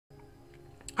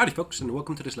Howdy folks, and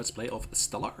welcome to this Let's Play of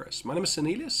Stellaris. My name is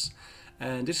Sonelias,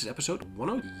 and this is episode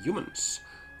 100 Humans.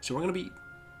 So we're going to be...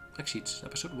 Actually, it's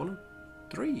episode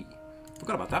 103.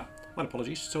 Forgot about that. My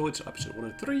apologies. So it's episode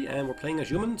 103, and we're playing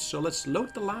as humans. So let's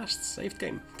load the last saved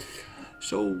game.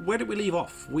 So where did we leave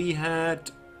off? We had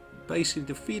basically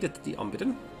defeated the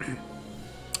Unbidden.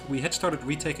 We had started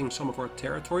retaking some of our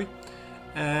territory.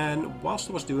 And whilst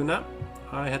I was doing that,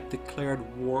 I had declared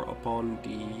war upon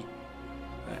the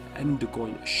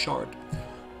Andigonj Shard.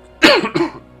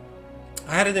 I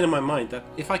had it in my mind that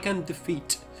if I can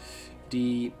defeat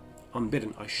the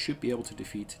Unbidden, I should be able to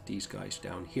defeat these guys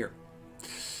down here.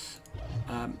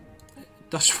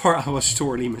 Thus far I was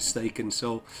sorely mistaken,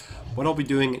 so what I'll be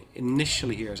doing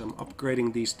initially here is I'm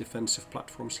upgrading these defensive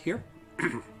platforms here.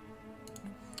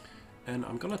 And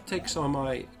I'm gonna take some of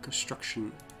my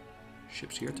construction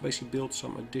ships here to basically build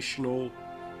some additional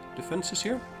defenses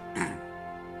here.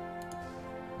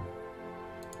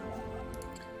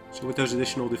 So with those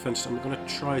additional defenses, I'm going to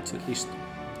try to at least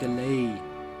delay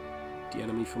the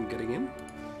enemy from getting in.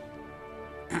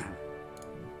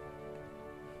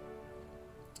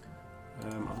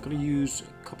 I'm going to use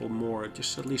a couple more,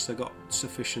 just so at least I got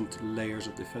sufficient layers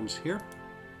of defense here.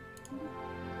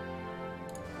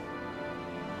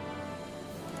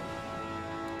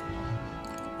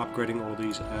 Upgrading all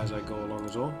these as I go along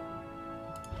as well.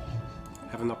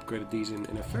 Haven't upgraded these in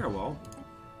a fair while.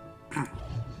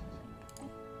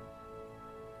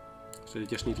 So they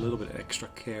just need a little bit of extra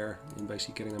care in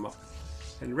basically getting them up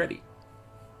and ready.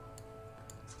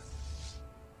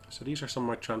 So these are some of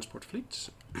my transport fleets.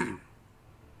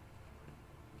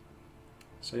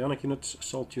 Psionic units,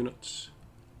 assault units,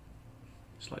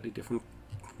 slightly different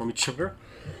from each other.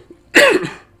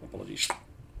 Apologies.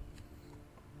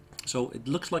 So it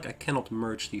looks like I cannot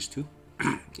merge these two.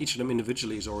 Each of them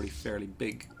individually is already fairly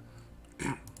big.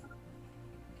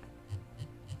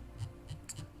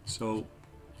 So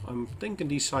I'm thinking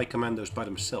these Psi Commandos by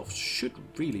themselves should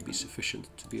really be sufficient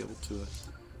to be able to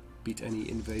beat any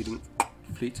invading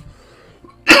fleet.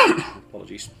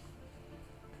 Apologies.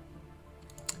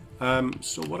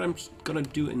 So what I'm gonna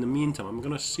do in the meantime, I'm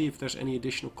gonna see if there's any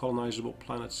additional colonizable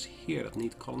planets here that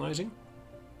need colonizing.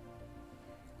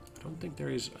 I don't think there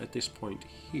is at this point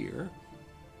here.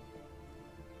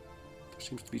 There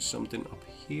seems to be something up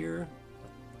here.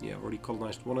 Yeah, I've already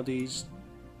colonized one of these.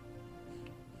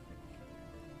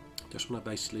 Just want to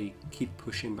basically keep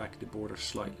pushing back the border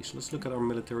slightly. So let's look at our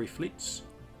military fleets.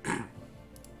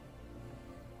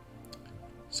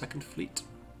 Second fleet.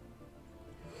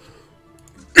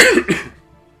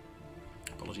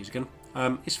 Apologies again.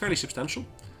 It's fairly substantial.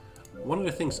 One of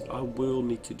the things I will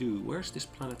need to do... Where's this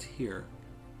planet here?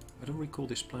 I don't recall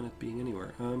this planet being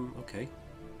anywhere. Okay.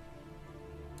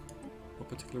 What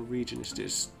particular region is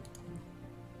this?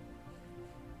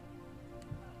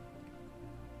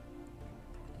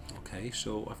 Okay,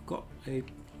 so I've got a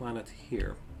planet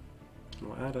here.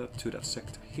 I'll add it to that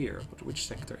sector here. But which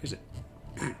sector is it?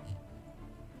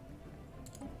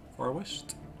 Far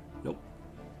west? Nope.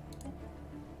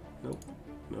 Nope.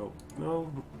 No.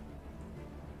 No.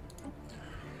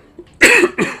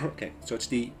 Okay, so it's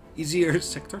the easier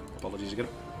sector. Apologies again.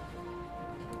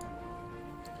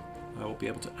 I will be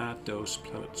able to add those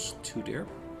planets to there.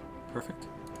 Perfect.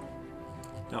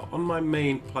 Now, on my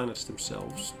main planets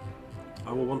themselves,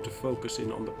 I will want to focus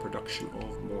in on the production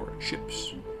of more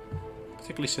ships.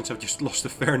 Particularly since I've just lost a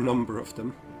fair number of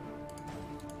them.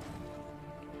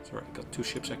 Sorry, I got 2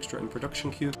 ships extra in production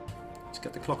queue. Let's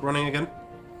get the clock running again.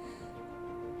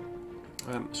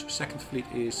 So second fleet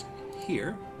is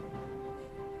here.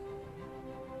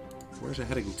 Where's it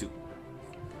heading to?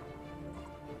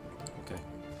 Okay.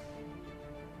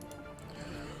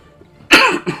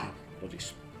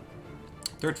 Apologies.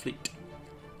 Third fleet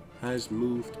has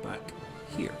moved back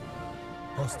here.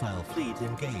 Hostile fleet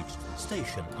engaged.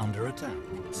 Station under attack.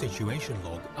 Situation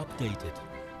log updated.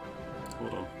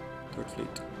 Hold on. Third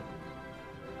fleet.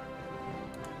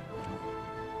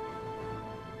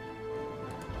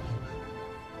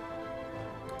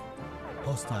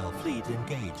 Hostile fleet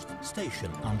engaged.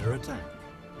 Station under attack.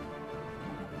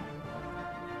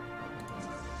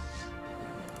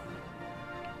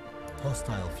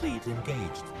 Hostile fleet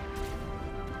engaged.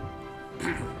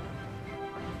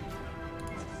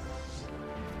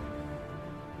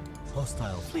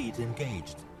 Hostile fleet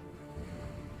engaged.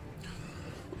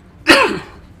 Again,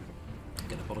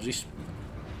 apologies.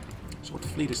 So what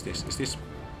fleet is this? Is this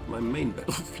my main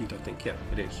battle fleet, I think? Yeah,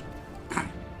 it is.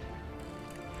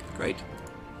 Great.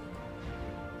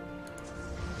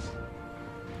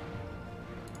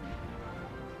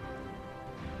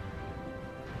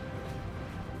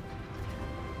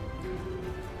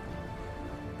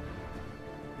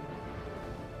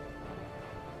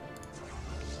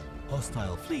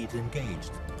 Hostile fleet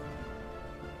engaged.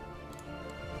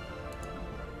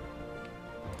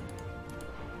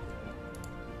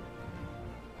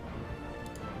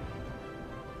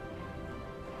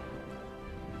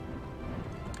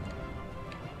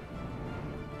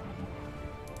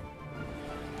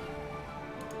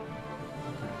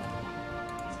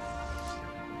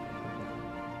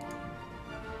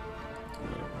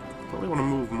 Probably want to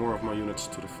move more of my units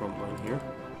to the front line here.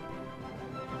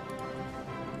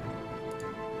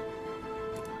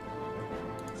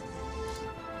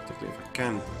 Particularly if I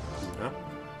can do that.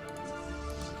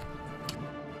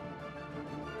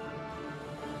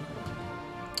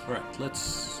 Alright,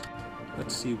 let's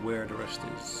see where the rest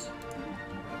is.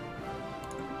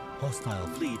 Hostile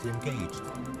fleet engaged.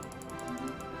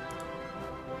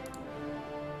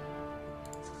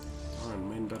 Our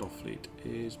main battle fleet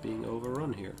is being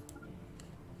overrun here.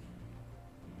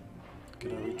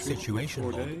 Can I retreat? Situation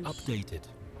 4 log days? updated.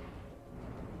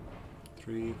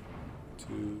 3,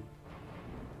 2,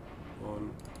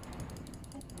 1,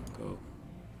 go.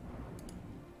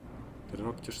 Did I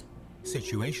not just...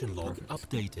 Situation log Perfect.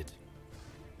 updated.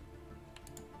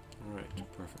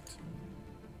 Alright, perfect.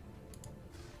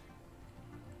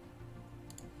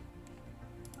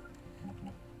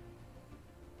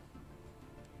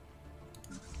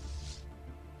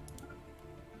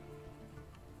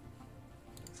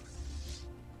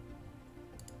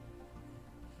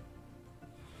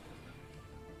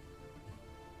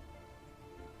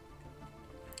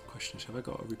 Question is, have I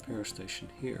got a repair station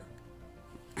here?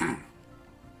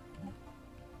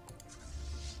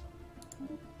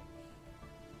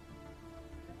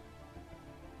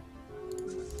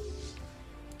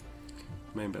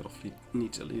 Main battle fleet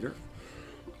needs a leader.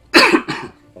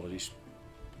 Apologies.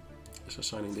 Just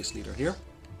assigning this leader here.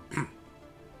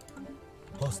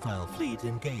 Hostile fleet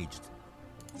engaged.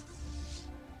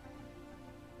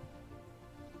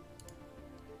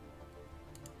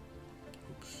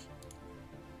 Oops.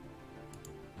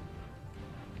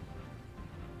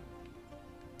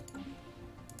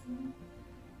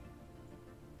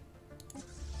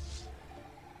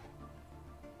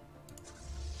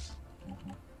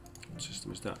 What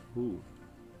system is that? Ooh.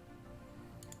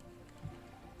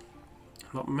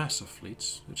 Not massive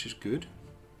fleets, which is good.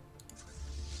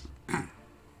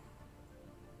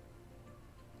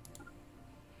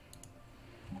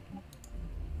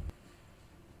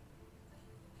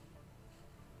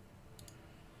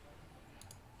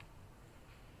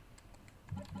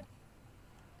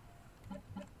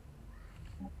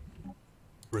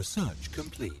 Research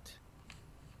complete.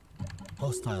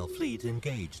 Hostile fleet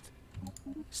engaged.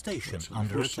 Station So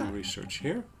under first some attack. research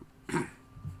here.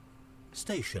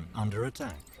 Station under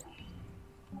attack.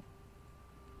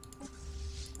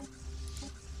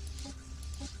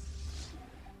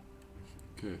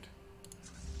 Good.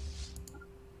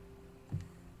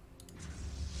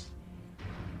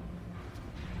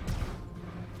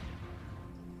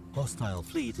 Hostile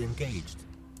fleet engaged.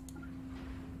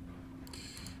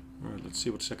 Alright, let's see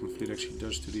what second fleet actually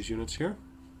does to these units here.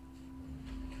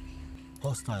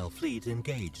 Hostile fleet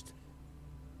engaged.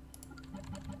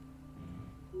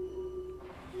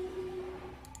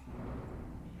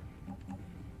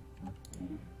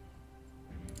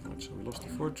 Alright, so we lost the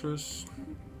fortress.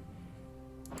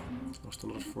 Lost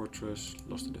another fortress.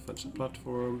 Lost the defensive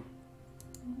platform.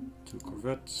 2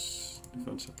 corvettes.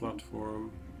 Defensive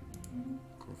platform.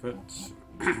 Corvettes.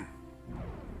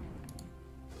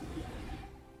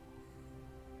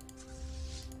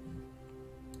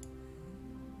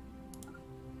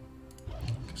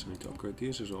 Guess I need to upgrade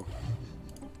these as well.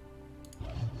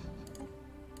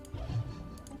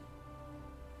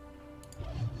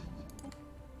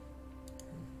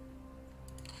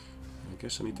 I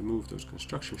guess I need to move those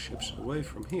construction ships away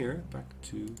from here back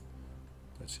to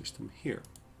that system here.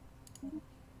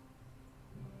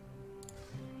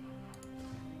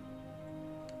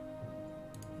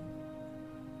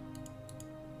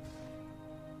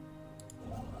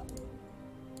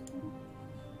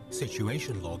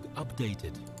 Situation log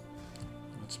updated.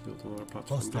 Let's build another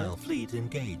platform Hostile there. fleet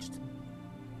engaged.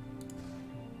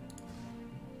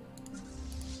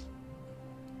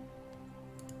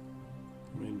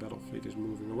 Main battle fleet is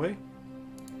moving away.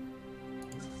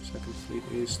 Second fleet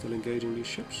is still engaging these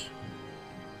ships.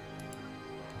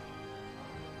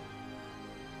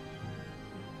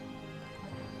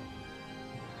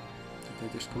 Did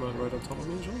they just come out right on top of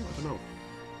me as well? I don't know.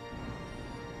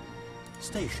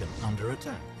 Station under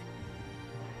attack.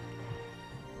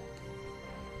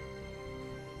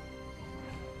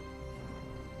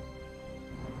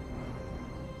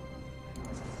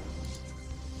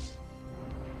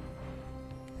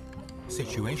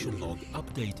 Situation log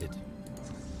updated.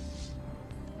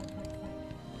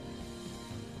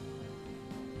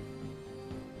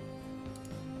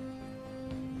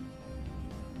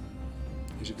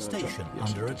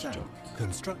 under it just attack. jumped.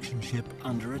 Construction ship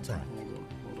under attack. Hold on,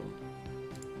 hold on.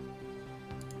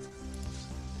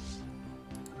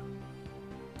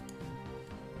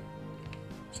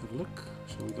 Let's have a look.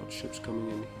 So we got ships coming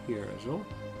in here as well.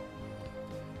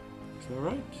 Is that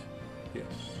right? Yes.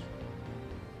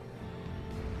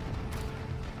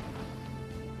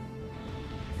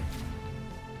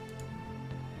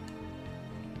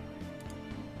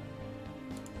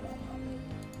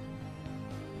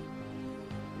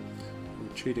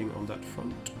 Retreating on that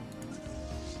front.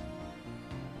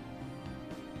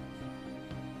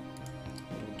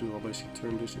 What I'll do, I'll basically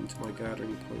turn this into my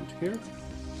gathering point here.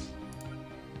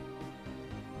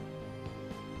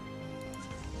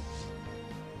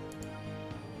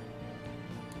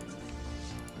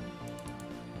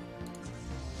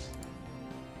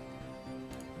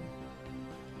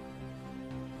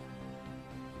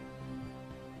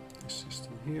 This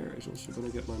system here is also going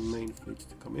to get my main fleet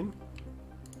to come in.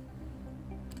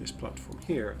 This platform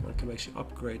here, I can basically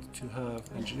upgrade to have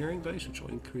engineering base, which will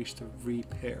increase the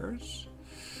repairs.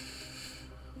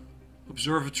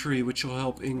 Observatory, which will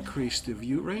help increase the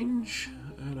view range,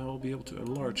 and I'll be able to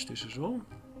enlarge this as well.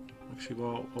 Actually,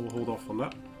 well, I'll hold off on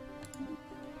that.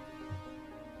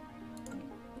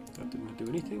 That didn't do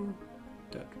anything.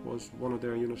 That was one of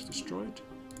their units destroyed.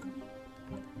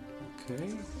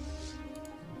 Okay.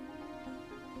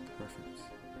 Perfect.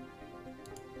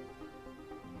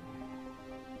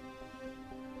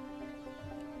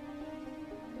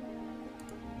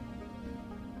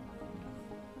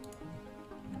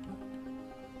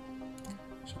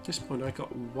 At this point I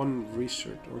got one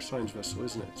research or science vessel,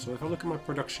 isn't it? So if I look at my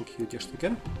production queue just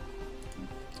again,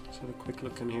 let's have a quick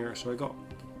look in here. So I got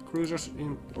cruisers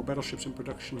in or battleships in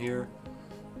production here,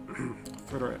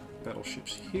 further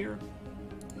battleships here,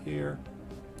 here,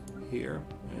 here,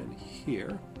 and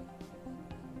here.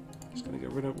 Just gonna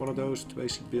get rid of one of those to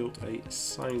basically build a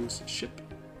science ship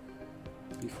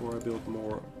before I build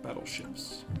more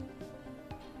battleships.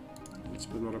 Let's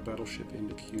put another battleship in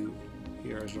the queue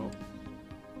here as well.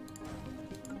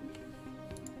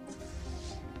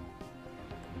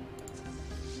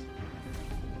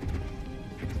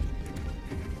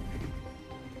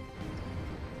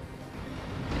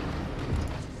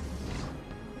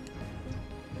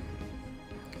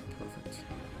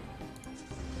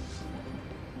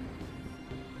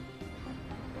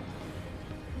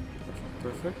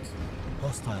 Perfect.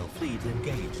 Hostile fleet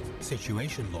engaged.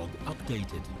 Situation log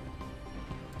updated.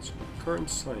 So current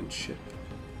science ship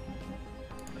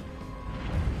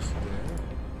is there.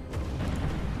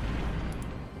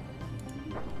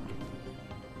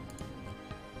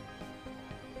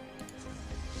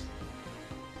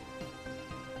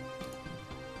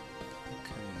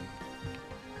 Okay.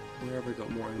 Where have I got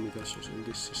more enemy vessels in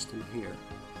this system here?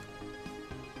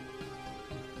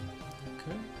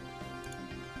 Okay.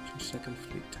 Second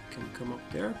fleet can come up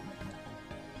there.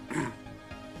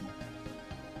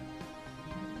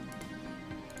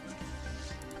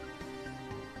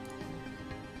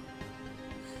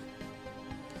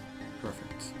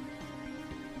 Perfect.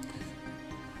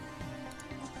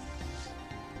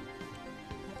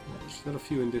 There's still a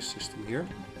few in this system here.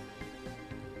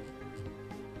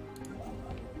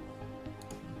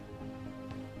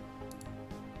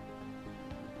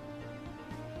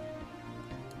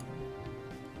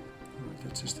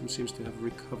 That system seems to have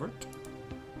recovered.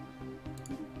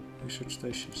 Research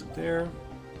stations there.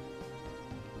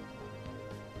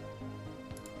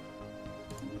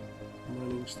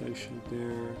 Mining station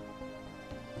there.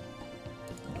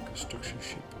 The construction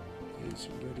ship is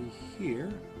ready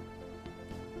here.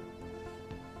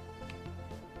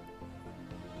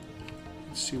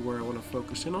 Let's see where I want to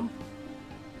focus in on.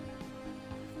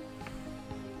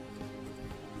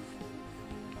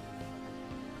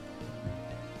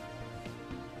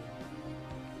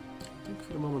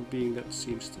 For the moment being, that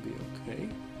seems to be okay.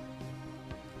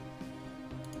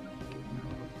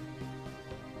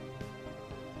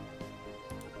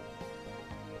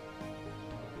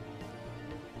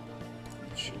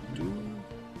 It should do.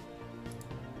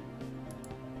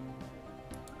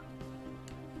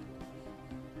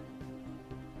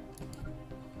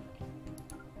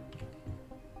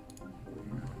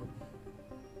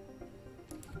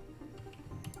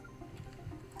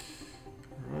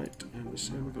 The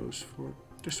same goes for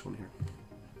this one here.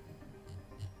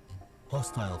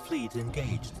 Hostile fleet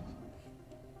engaged.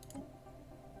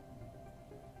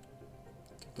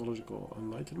 Technological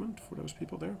enlightenment for those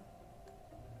people there.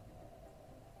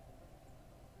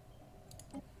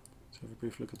 Let's have a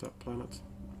brief look at that planet.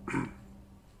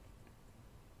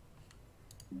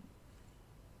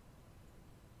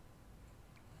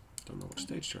 Don't know what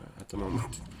stage they're at the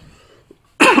moment.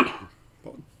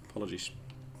 Apologies.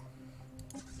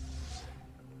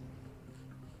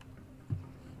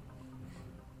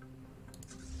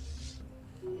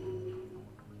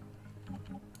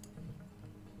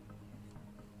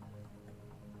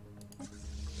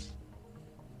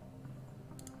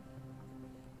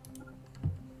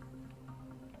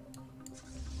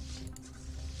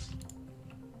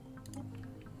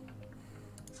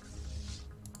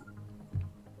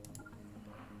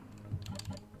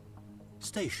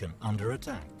 Station under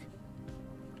attack.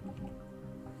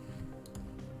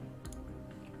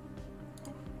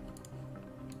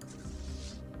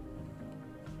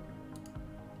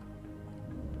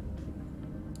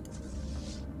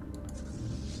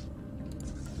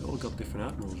 They all got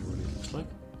different admirals already, it looks like.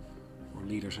 Or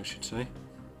leaders, I should say.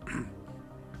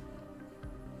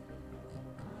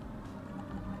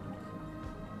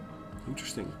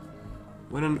 Interesting.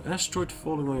 When an asteroid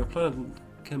falling on your planet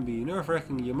can be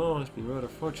nerve-wracking, Yamal has been rather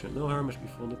fortunate. No harm has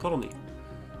befallen the colony.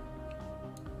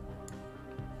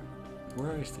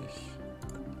 Where is this?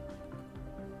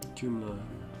 Jumla.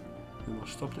 We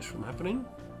must stop this from happening.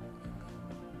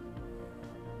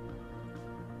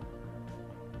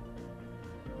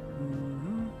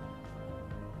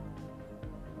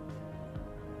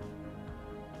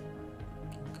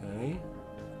 Okay.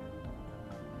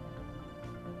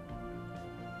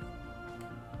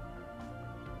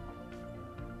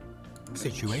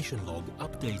 Situation log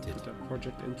updated. Put that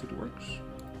project into the works.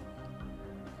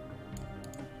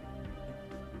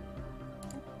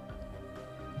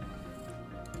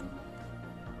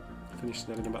 Finish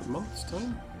that in about a month's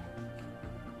time.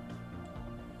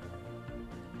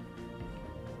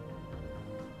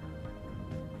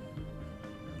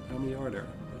 How many are there?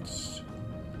 That's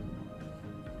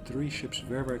 3 ships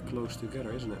very, very close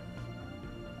together, isn't it?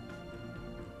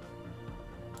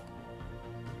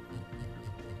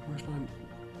 Where's my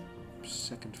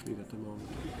second fleet at the moment?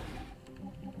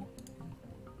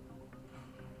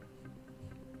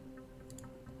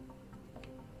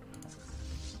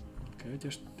 Okay,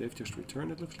 they've just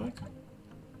returned, it looks like.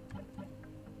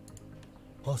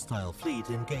 Hostile fleet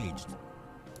engaged.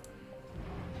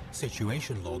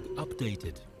 Situation log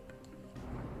updated.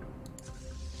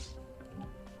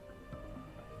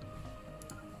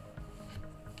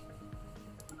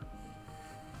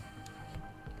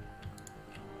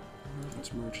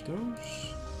 Let's merge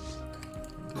those.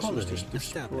 This Colony was just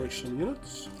destroy established. some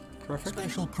units. Perfect.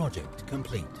 Special project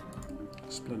complete.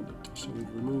 Splendid. So we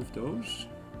remove those.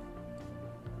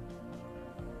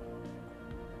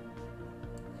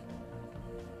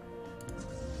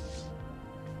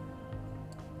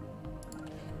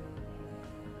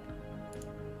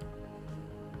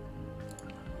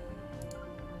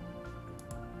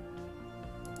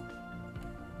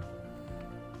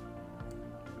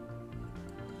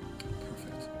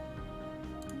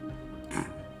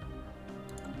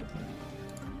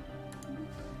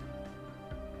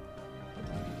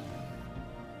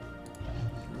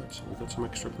 So we've got some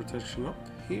extra protection up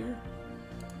here,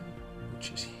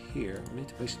 which is here. We need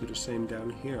to basically do the same down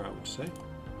here, I would say.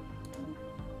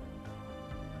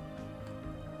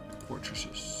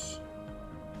 Fortresses.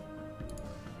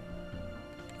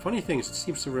 Funny thing is, it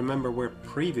seems to remember where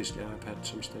previously I've had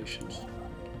some stations.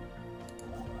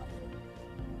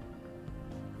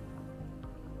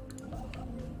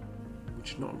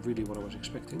 Which is not really what I was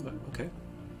expecting, but okay.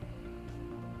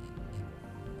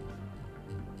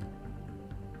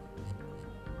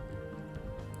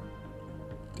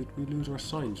 Did we lose our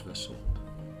science vessel?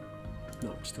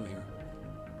 No, it's still here.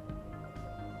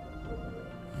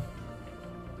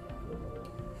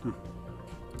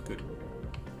 Good.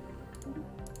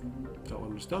 That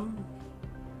one was done.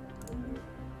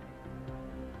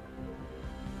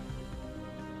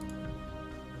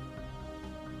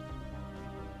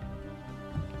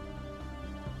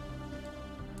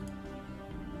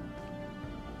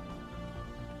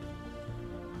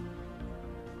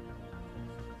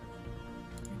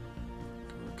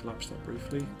 Collapse that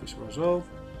briefly. This one as well.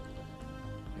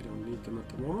 I don't need them at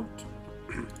the moment.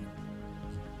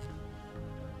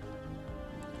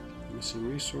 Missing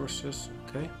resources.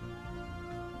 Okay.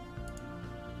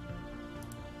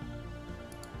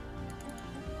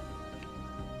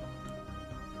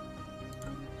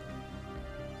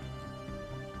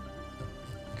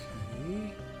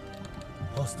 Okay.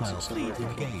 Hostile Let's fleet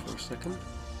accelerate for engaged. a second.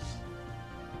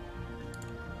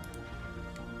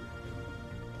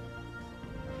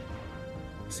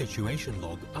 Situation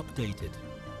log updated.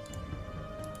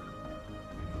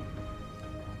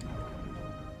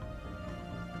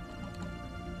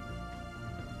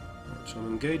 So I'm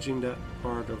engaging that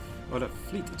part of... Oh, that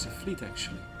fleet. It's a fleet,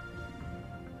 actually.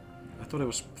 I thought it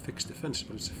was fixed defense,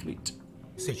 but it's a fleet.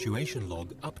 Situation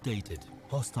log updated.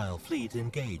 Hostile fleet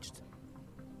engaged.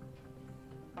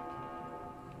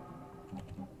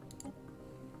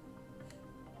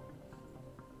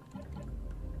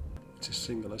 It's a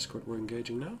single escort we're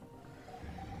engaging now.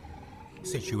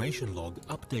 Situation log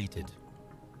updated.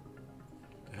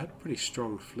 They had pretty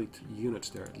strong fleet units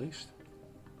there at least.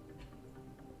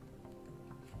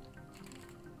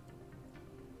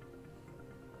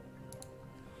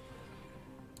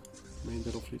 Main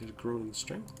battle fleet has grown in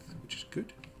strength, which is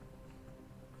good.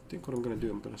 I think what I'm going to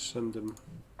do, I'm going to send them,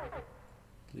 at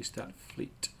least that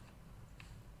fleet,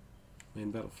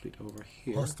 main battle fleet over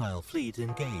here. Hostile fleet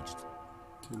engaged.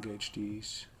 To engage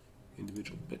these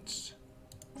individual bits.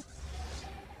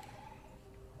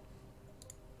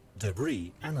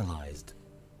 Debris analyzed.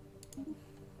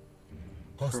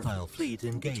 Hostile fleet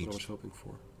That's what I was engaged. hoping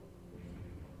for.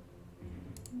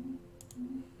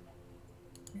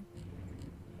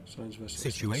 Science vessels.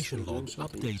 Situation log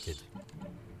Something updated. else.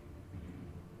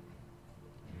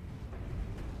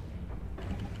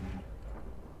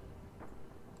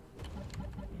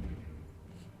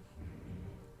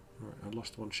 Alright, I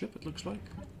lost one ship, it looks like.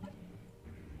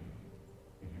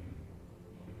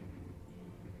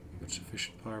 Got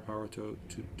sufficient firepower to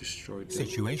destroy them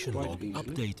Situation quite log easily.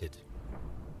 updated.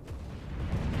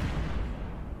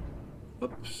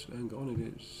 Oops, hang on, it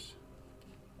is.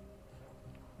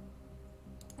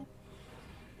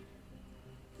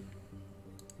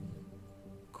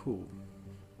 Cool.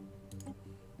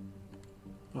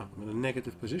 Ah, I'm in a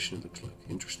negative position, it looks like.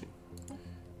 Interesting.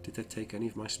 Did they take any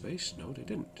of my space? No, they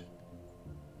didn't.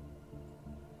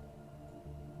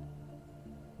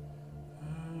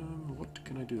 What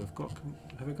can I do?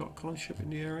 Have I got a colony ship in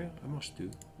the area? I must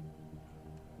do.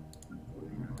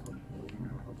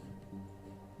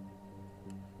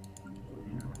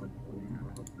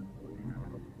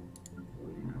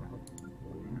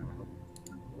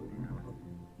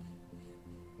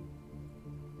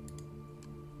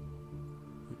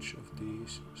 Which of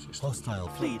these systems? Hostile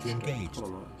fleet should I engaged.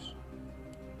 colonize?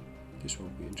 This one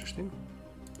will be interesting.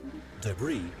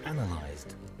 Debris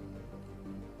analyzed.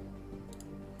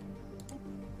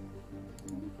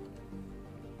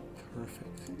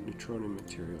 Perfect. Neutronium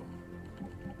material.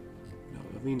 Now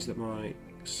that means that my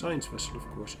science vessel, of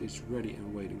course, is ready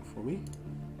and waiting for me.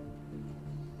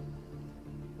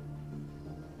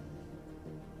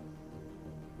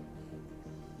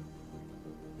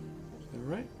 Is that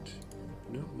right?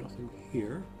 No, nothing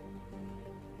here.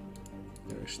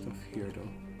 There is stuff here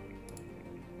though.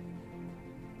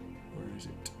 Where is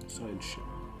it? Science ship.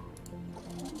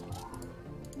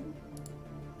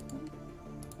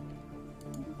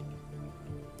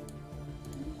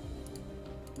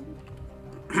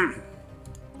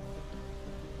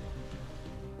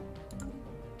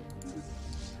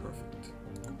 Perfect.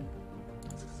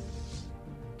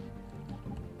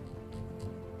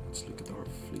 Let's look at our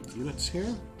fleet units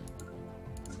here.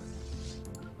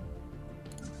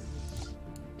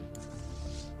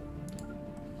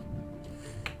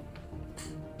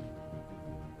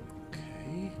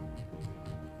 Okay.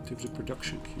 In terms of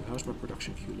production queue, how's my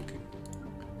production queue looking?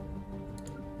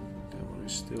 That one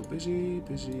is still busy.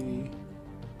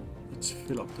 Let's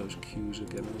fill up those queues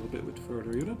again a little bit with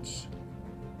further units.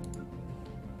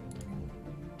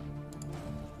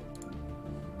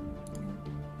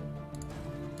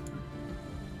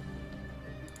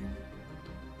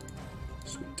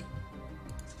 Sweet.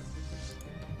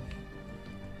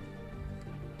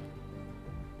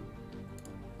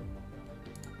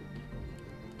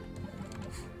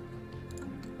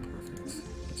 Perfect.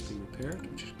 It's been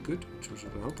repaired, which is good, which was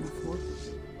what I'm hoping for.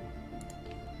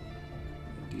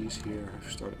 These here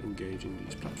have started engaging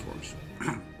these platforms.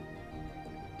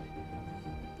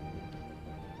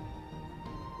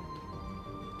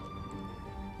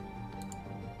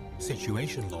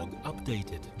 Situation log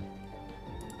updated.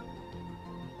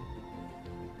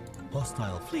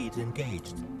 Hostile fleet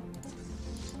engaged.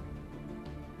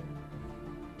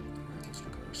 Let's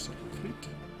look at our second fleet.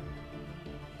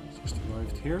 It's just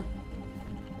arrived here.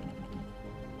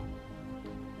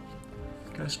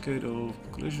 Cascade of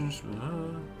collisions.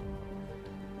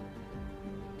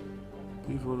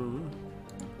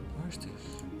 Where's this?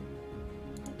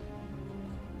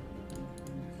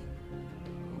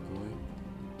 Oh boy.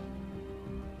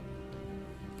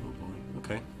 Oh boy.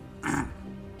 Okay.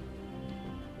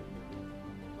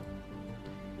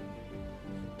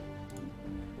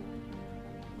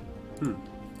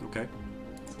 Okay.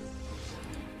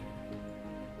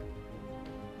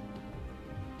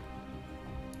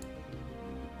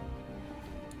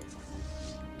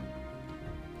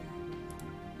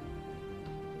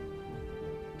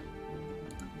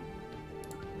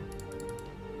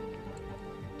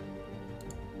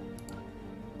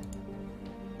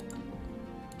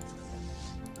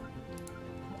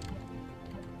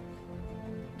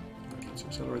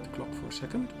 accelerate the clock for a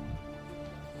second.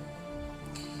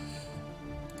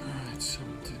 Alright,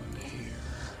 something here.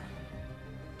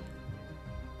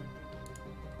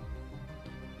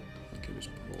 Okay, let's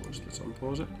pause. Let's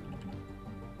unpause it.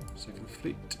 Second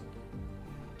fleet.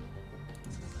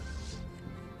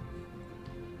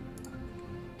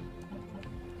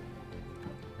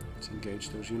 Let's engage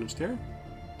those units there.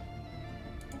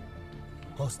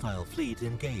 Hostile fleet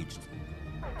engaged.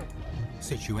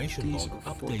 Situation These log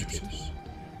are updated. fortresses.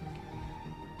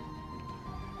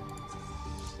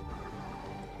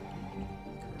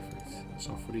 Perfect. Let's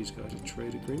offer these guys a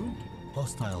trade agreement.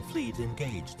 Hostile fleet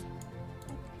engaged.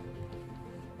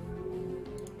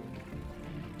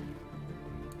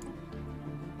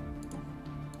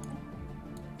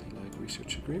 They like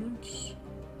research agreements.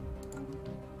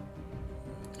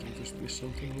 Can just be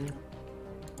something here.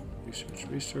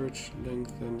 Research,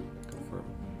 lengthen, confirm.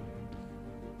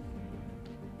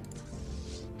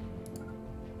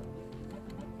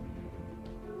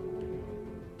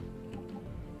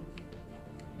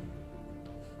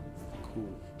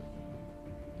 Cool.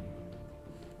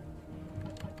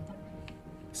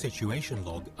 Situation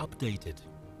log updated.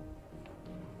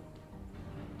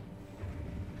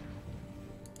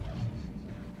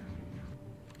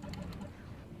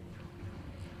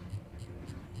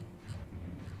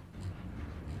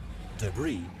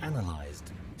 Debris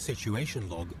analyzed. Situation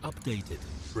log updated.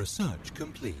 Research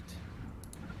complete.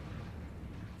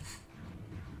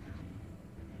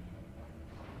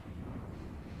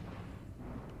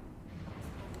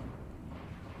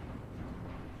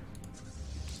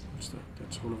 What's that?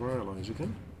 That's one of our allies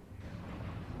again.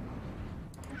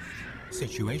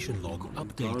 Situation log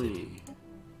updated. Aye.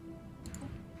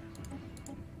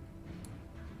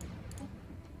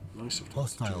 Nice of them to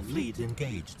Hostile join me. fleet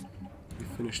engaged. We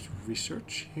finished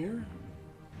research here.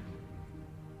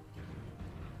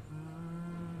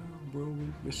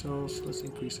 Whirlwind missiles. Let's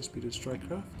increase the speed of the strike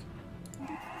craft.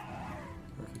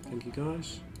 Perfect. Thank you,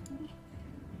 guys.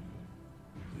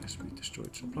 Yes, we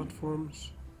destroyed some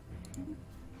platforms.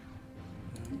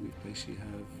 And we basically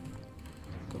have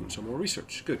gotten some more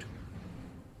research. Good.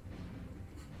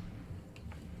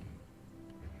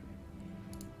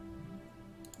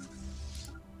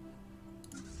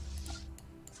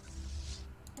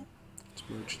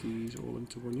 Merge these all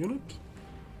into one unit.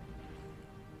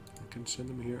 I can send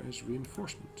them here as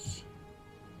reinforcements.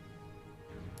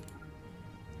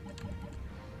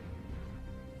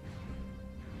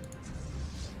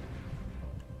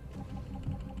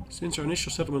 Since our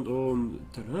initial settlement on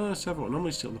several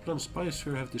anomalies on the planet's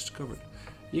biosphere have discovered.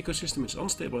 The ecosystem is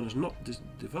unstable and is not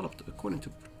developed according to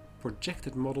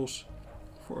projected models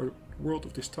for a world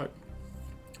of this type.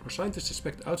 Our scientists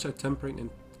suspect outside tampering and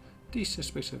these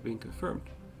suspects have been confirmed.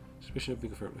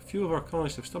 A few of our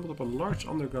colonists have stumbled upon large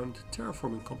underground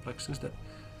terraforming complexes that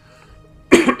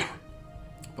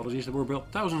apologies, that were built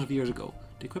thousands of years ago.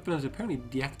 The equipment is apparently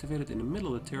deactivated in the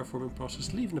middle of the terraforming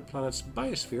process, leaving the planet's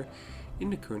biosphere in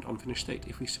the current unfinished state.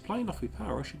 If we supply enough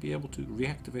power, we should be able to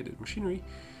reactivate the machinery.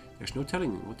 There's no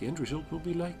telling what the end result will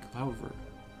be like, however.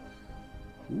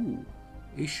 Ooh.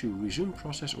 Issue, resume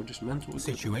process or dismantle equipment.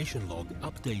 Situation log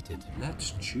updated.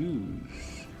 Let's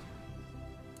choose.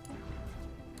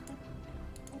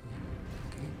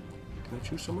 Can I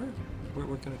choose somewhere?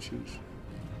 Where can I choose?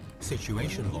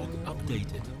 Situation log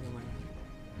updated.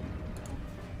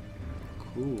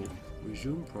 Cool.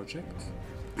 Resume project.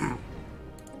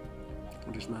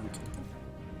 Or dismantle.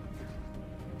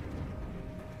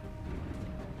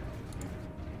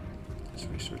 Let's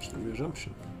research the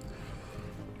resumption.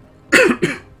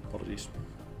 Apologies.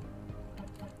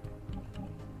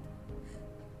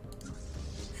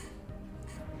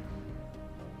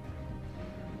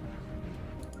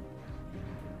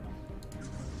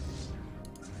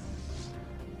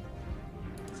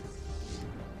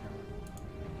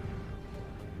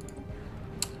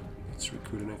 Let's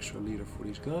recruit an extra leader for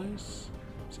these guys.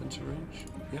 Sensor range.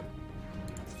 Yep.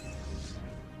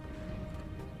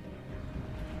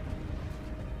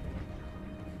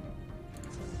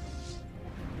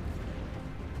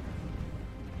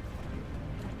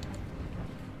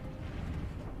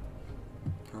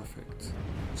 Perfect.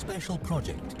 Special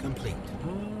project complete.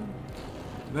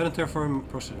 The abandoned terraforming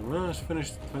process is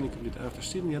finished, finally complete. After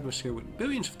sealing the atmosphere with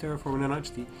billions of terraforming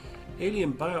nanites, the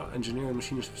alien bioengineering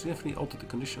machines have significantly altered the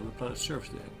condition on the planet's surface.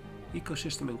 The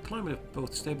ecosystem and climate have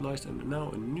both stabilized and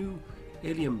now a new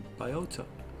alien biota.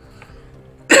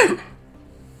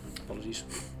 Apologies.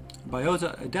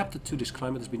 Biota adapted to this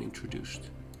climate has been introduced.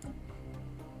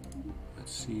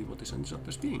 Let's see what this ends up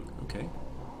as being. Okay.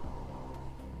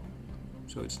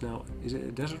 So it's now, is it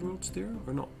a desert world still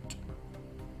or not?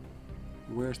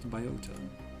 Where's the biota?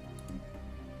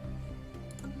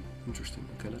 Interesting.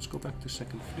 Okay, let's go back to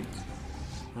second fleet.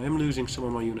 I am losing some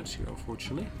of my units here,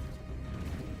 unfortunately.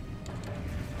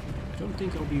 I don't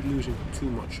think I'll be losing too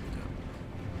much of them.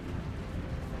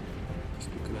 Just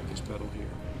looking at this battle here.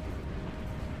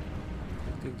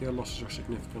 I think their losses are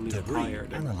significantly higher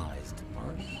than analyzed.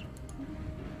 ours.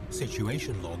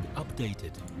 Situation log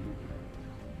updated.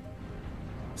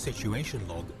 Situation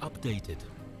log updated.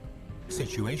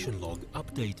 Situation log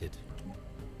updated.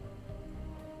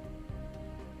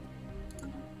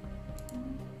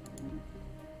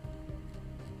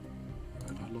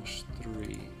 Right, I lost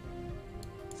 3.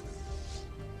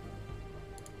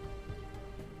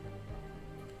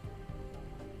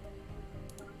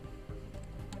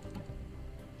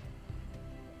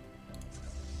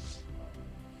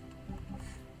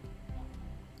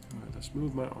 Alright, let's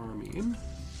move my army in.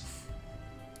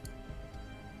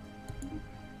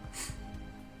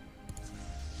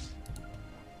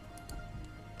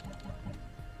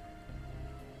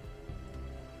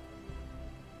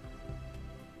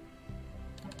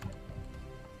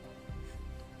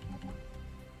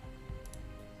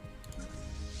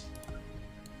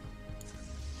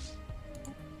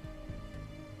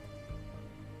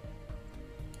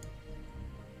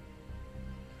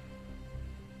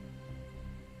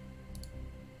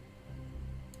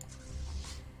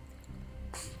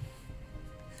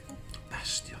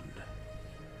 Bastion.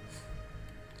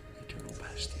 Eternal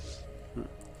Bastion.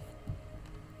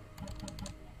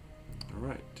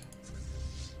 Alright.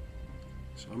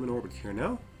 So I'm in orbit here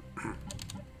now. And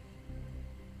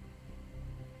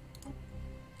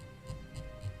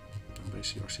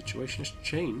basically our situation has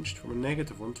changed from a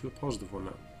negative one to a positive one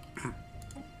now.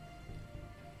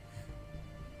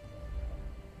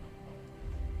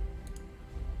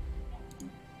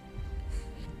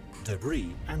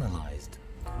 Debris analyzed.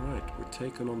 Alright, we're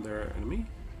taking on their enemy.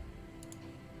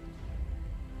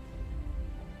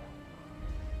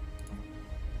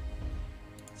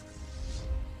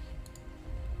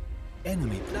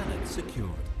 Enemy planet secured.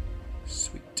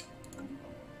 Sweet.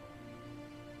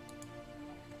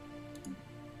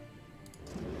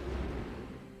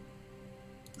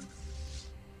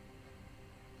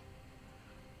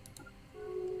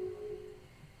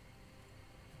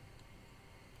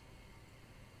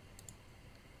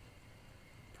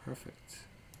 Perfect.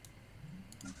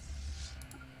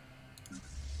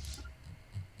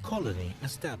 Colony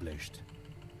established.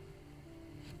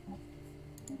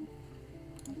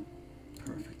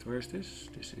 Perfect. Where is this?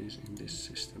 This is in this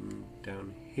system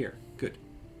down here. Good.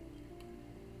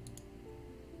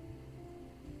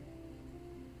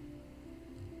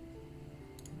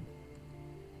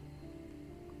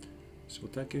 So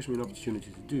what that gives me an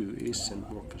opportunity to do is send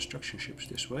more construction ships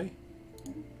this way.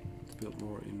 To build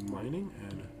more in mining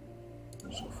and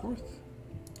so forth.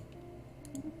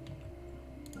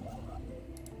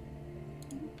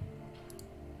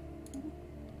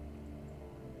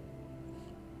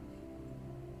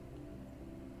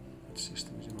 That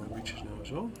system is in my reaches now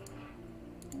as well.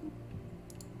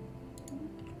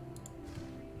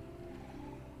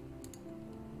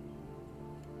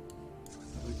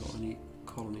 Have we got any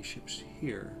colony ships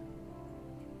here?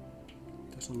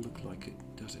 Doesn't look like it,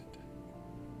 does it?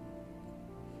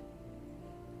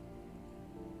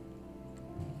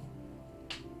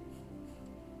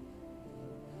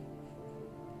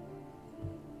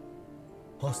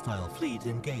 Hostile fleet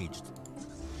engaged.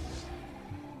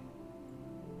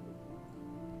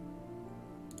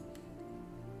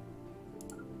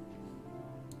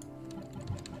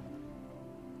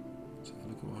 Let's have a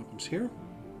look at what happens here.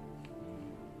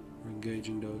 We're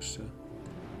engaging those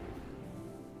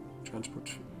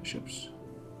transport ships.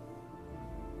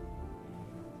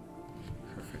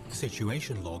 Perfect.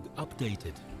 Situation log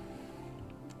updated.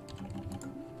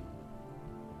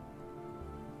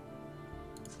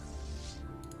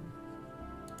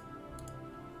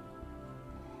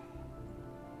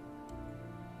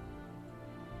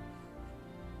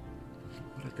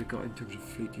 What have they got in terms of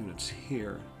fleet units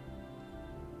here?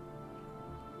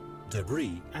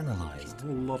 Debris There's analyzed. a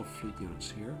whole lot of fleet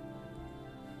units here.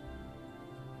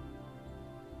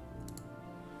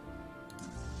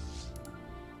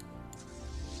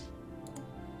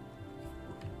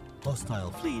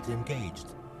 Hostile fleet engaged.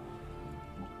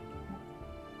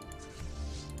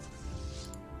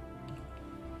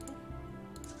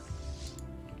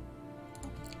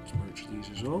 Let's merge these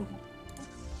as well.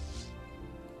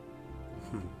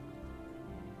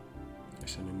 They're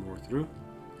sending more through.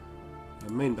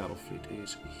 The main battle fleet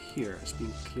is here. It's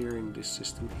been clearing this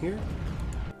system here.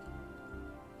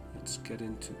 Let's get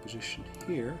into position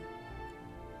here,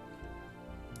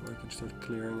 where I can start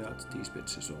clearing out these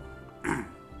bits as well.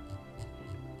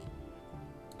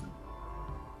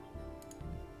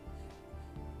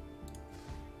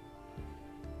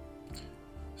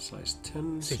 Size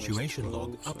 10. Situation size 12,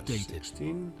 log size updated.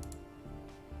 16.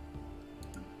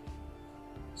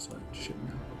 Sign ship.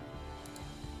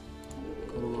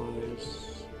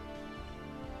 Colonize.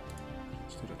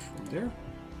 Let's do that from there.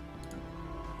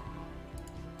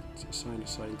 Let's assign a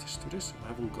scientist to this. I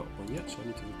haven't got one yet, so I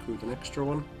need to recruit an extra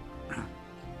one.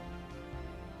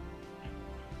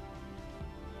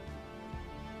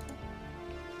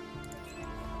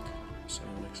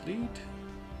 Psionics lead.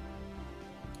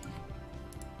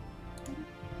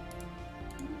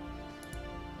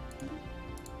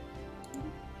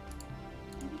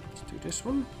 Let's do this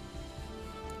one.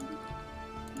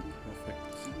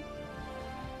 Perfect.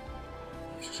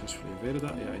 I've successfully invaded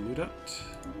that. Yeah, I knew that.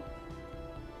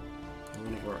 And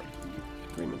one of our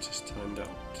agreements is timed out.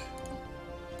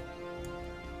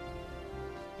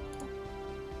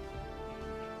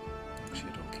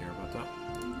 Actually, I don't care about that.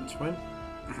 That's fine.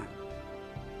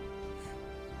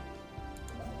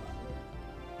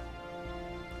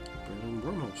 Berlin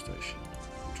wormhole station.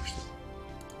 Interesting.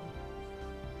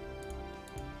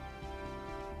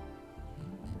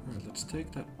 Alright, let's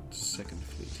take that second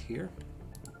fleet here.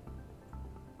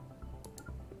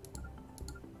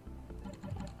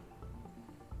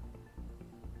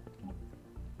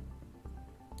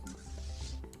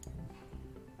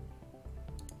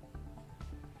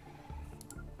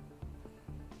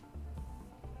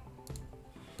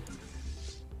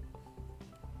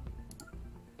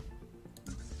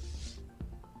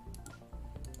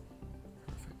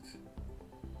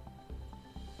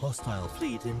 Hostile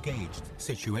fleet engaged.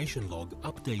 Situation log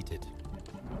updated.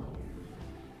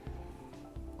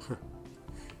 I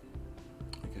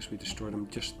guess we destroyed them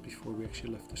just before we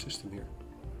actually left the system here.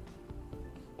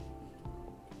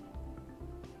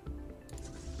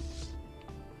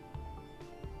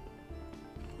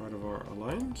 Part of our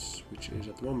alliance, which is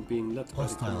at the moment being led by the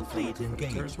Hostile fleet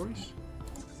engaged. territories.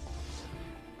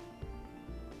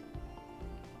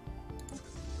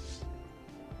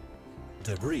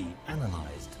 Debris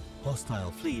analyzed. Hostile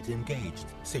fleet engaged.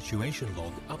 Situation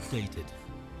log updated.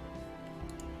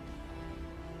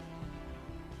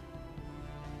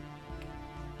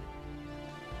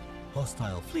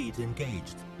 Hostile fleet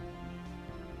engaged.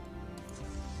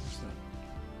 What's that?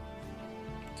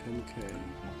 10k.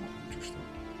 Interesting.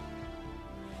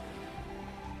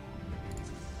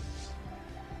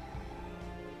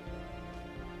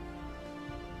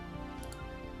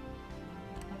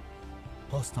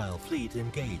 Hostile fleet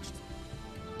engaged.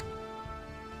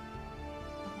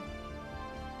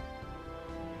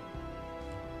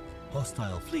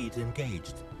 Hostile fleet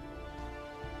engaged.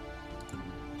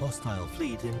 Hostile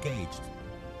fleet engaged.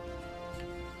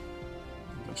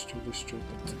 Industrial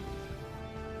district.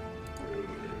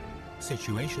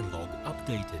 Situation log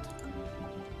updated.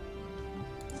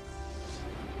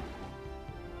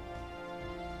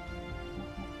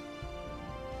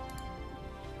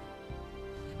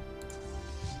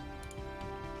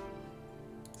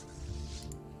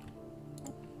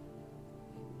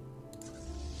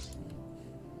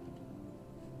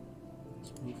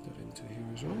 Move that into here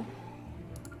as well.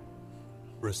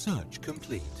 Research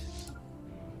complete.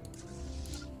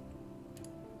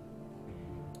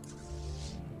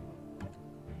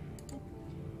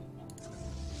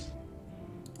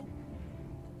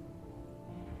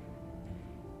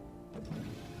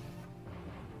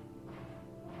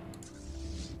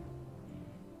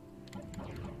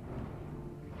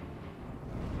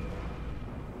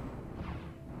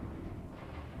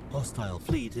 Hostile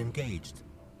fleet engaged.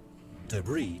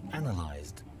 Debris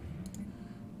analyzed.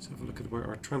 Let's have a look at where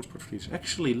our transport fleet is.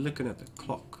 Actually, looking at the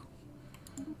clock,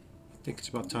 I think it's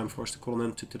about time for us to call an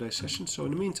end to today's session. So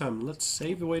in the meantime, let's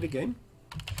save away the game.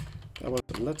 That was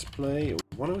Let's Play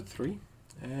 103,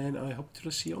 and I hope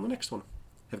to see you on the next one.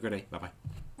 Have a great day. Bye-bye.